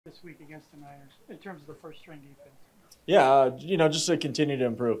this week against the Niners in terms of the first string defense? Yeah, just to continue to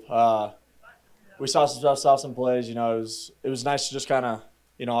improve. We saw some plays. It was nice to just kind of,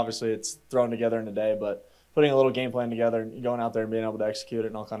 obviously it's thrown together in a day, but putting a little game plan together and going out there and being able to execute it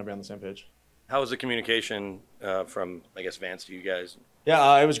and all kind of be on the same page. How was the communication from, I guess, Vance to you guys?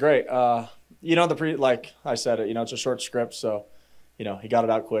 Yeah, it was great. Like I said, it's a short script, so he got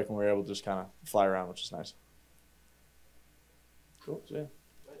it out quick and we were able to just kind of fly around, which is nice. Cool. So, yeah.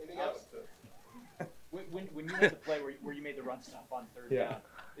 When you made the play where you made the run stop on third Yeah. down,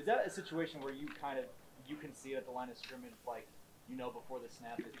 is that a situation where you can see at the line of scrimmage, like before the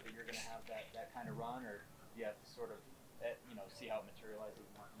snap that you're going to have that kind of run, or do you have to sort of see how it materializes?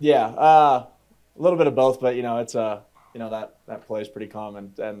 Yeah, a little bit of both, but it's that play is pretty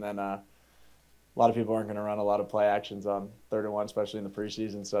common, and then a lot of people aren't going to run a lot of play actions on 3rd and 1, especially in the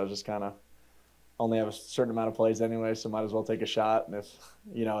preseason. So just kind of only have a certain amount of plays anyway, so might as well take a shot. And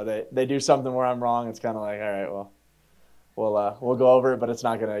if they do something where I'm wrong, it's kind of like, all right, well, we'll go over it, but it's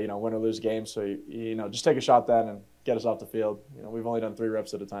not going to win or lose games. So just take a shot then and get us off the field. We've only done 3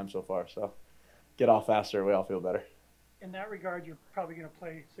 reps at a time so far, so get off faster. We all feel better. In that regard, you're probably going to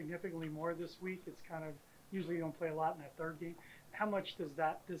play significantly more this week. It's kind of usually you don't play a lot in that third game. How much does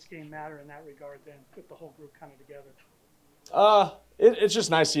this game matter in that regard then, with the whole group kind of together? It's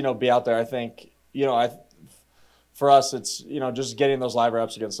just nice to be out there. I think for us it's just getting those live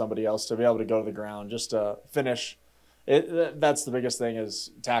reps against somebody else, to be able to go to the ground, just to finish. That's the biggest thing,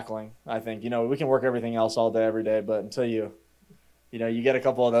 is tackling. I think we can work everything else all day every day, but until you get a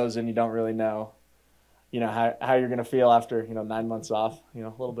couple of those and you don't really know how you're going to feel after 9 months off, a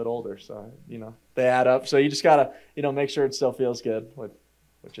little bit older, so they add up. So you just gotta make sure it still feels good,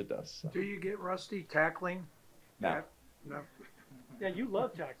 which it does. So. Do you get rusty tackling? No. No. Yeah, you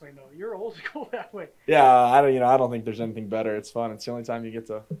love tackling though. You're old school that way. Yeah, I don't think there's anything better. It's fun. It's the only time you get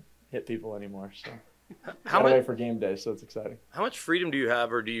to hit people anymore. So How wait much for game day, so it's exciting. How much freedom do you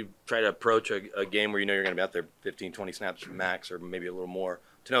have, or do you try to approach a game where you're going to be out there 15, 20 snaps max, or maybe a little more,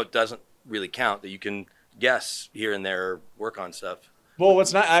 to know it doesn't really count, that you can guess here and there, work on stuff? Well,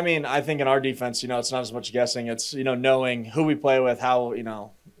 I think in our defense, it's not as much guessing. It's, knowing who we play with, how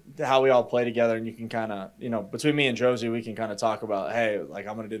we all play together, and you can kind of, between me and Josie, we can kind of talk about, hey, like,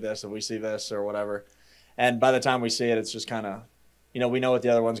 I'm going to do this if we see this or whatever. And by the time we see it, it's just kind of, we know what the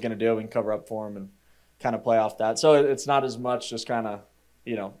other one's going to do. We can cover up for them and kind of play off that. So it's not as much just kind of,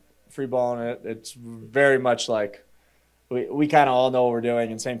 free balling it. It's very much like we kind of all know what we're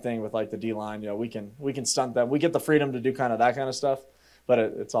doing. And same thing with like the D-line, we can stunt them. We get the freedom to do kind of that kind of stuff, but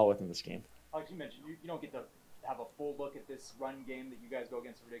it's all within the scheme. Like you mentioned, you don't get to have a full look at this run game that you guys go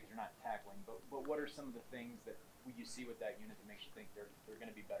against every day because you're not tackling. But what are some of the things that you see with that unit that makes you think they're going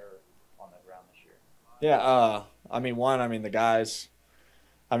to be better on the ground this year? Yeah, the guys.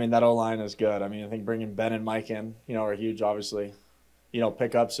 That O-line is good. I think bringing Ben and Mike in, are huge, obviously.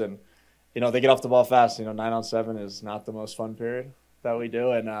 Pickups and, they get off the ball fast. 9-on-7 is not the most fun period that we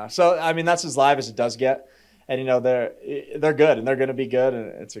do. And so, that's as live as it does get. And, they're good, and they're going to be good, and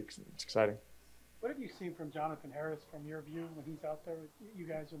it's exciting. What have you seen from Jonathan Harris from your view when he's out there with you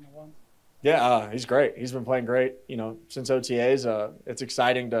guys in the ones? Yeah, he's great. He's been playing great, since OTAs. It's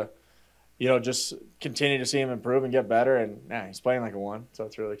exciting to, just continue to see him improve and get better. And he's playing like a 1, so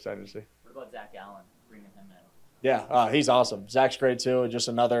it's really exciting to see. What about Zach Allen, bringing him in? Yeah, he's awesome. Zach's great too. Just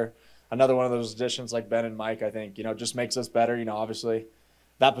another one of those additions like Ben and Mike, I think, just makes us better. Obviously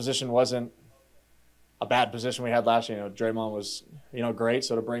that position wasn't a bad position we had last year. Draymond was, great.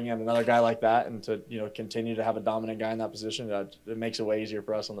 So to bring in another guy like that and to, continue to have a dominant guy in that position, it makes it way easier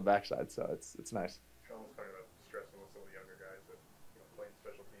for us on the backside. So it's nice. Sean was talking about stressing with some of the younger guys that playing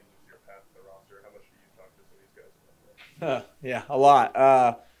special teams is your path to the roster. How much do you talk to some of these guys about that? Yeah, a lot.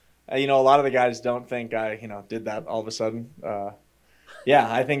 A lot of the guys don't think I, did that all of a sudden.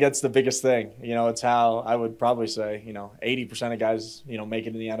 Yeah, I think that's the biggest thing. It's how I would probably say, 80% of guys, make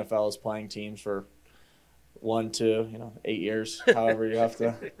it in the NFL is playing teams for 1, 2, 8 years, however you have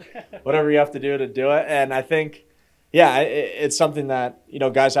to, whatever you have to do it. And I think, it's something that,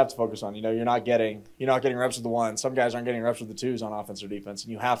 guys have to focus on. You're not getting reps with the 1. Some guys aren't getting reps with the 2s on offense or defense,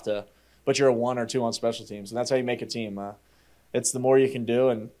 and you have to, but you're a 1 or 2 on special teams, and that's how you make a team. It's the more you can do,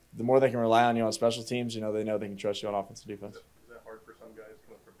 and the more they can rely on you on special teams, they know they can trust you on offense and defense. Is that hard for some guys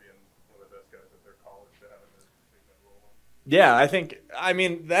coming from being one of the best guys at their college to having to take that role on? Yeah,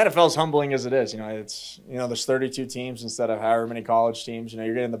 the NFL is humbling as it is. It's there's 32 teams instead of however many college teams.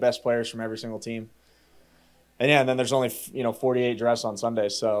 You're getting the best players from every single team. And then there's only 48 dress on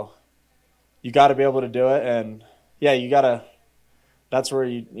Sundays, so you got to be able to do it. And you got to. That's where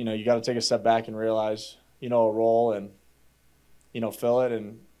you got to take a step back and realize a role and fill it.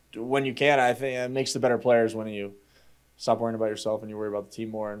 And when you can, I think it makes the better players when you stop worrying about yourself and you worry about the team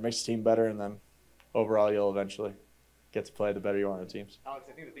more, and makes the team better, and then overall you'll eventually get to play the better you are on the teams. Alex,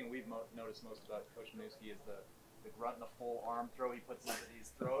 I think the thing we've noticed most about Coach Newski is the grunt and the full arm throw he puts into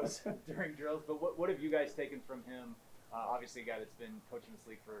these throws during drills. But what have you guys taken from him? Obviously, a guy that's been coaching this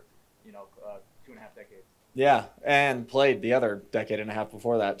league for 2.5 decades. Yeah, and played the other decade and a half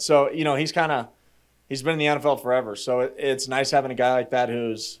before that. So he's been in the NFL forever. So it's nice having a guy like that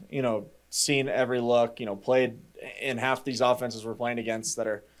who's seen every look. Played in half these offenses we're playing against that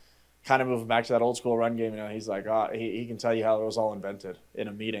are kind of moving back to that old school run game. He's like, he can tell you how it was all invented in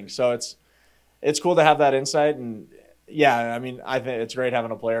a meeting. So it's cool to have that insight. And yeah, I mean, I think it's great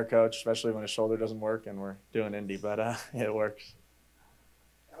having a player coach, especially when his shoulder doesn't work and we're doing Indy, but it works.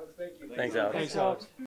 Alex, thank you. Thanks, Alex. Thanks, Alex.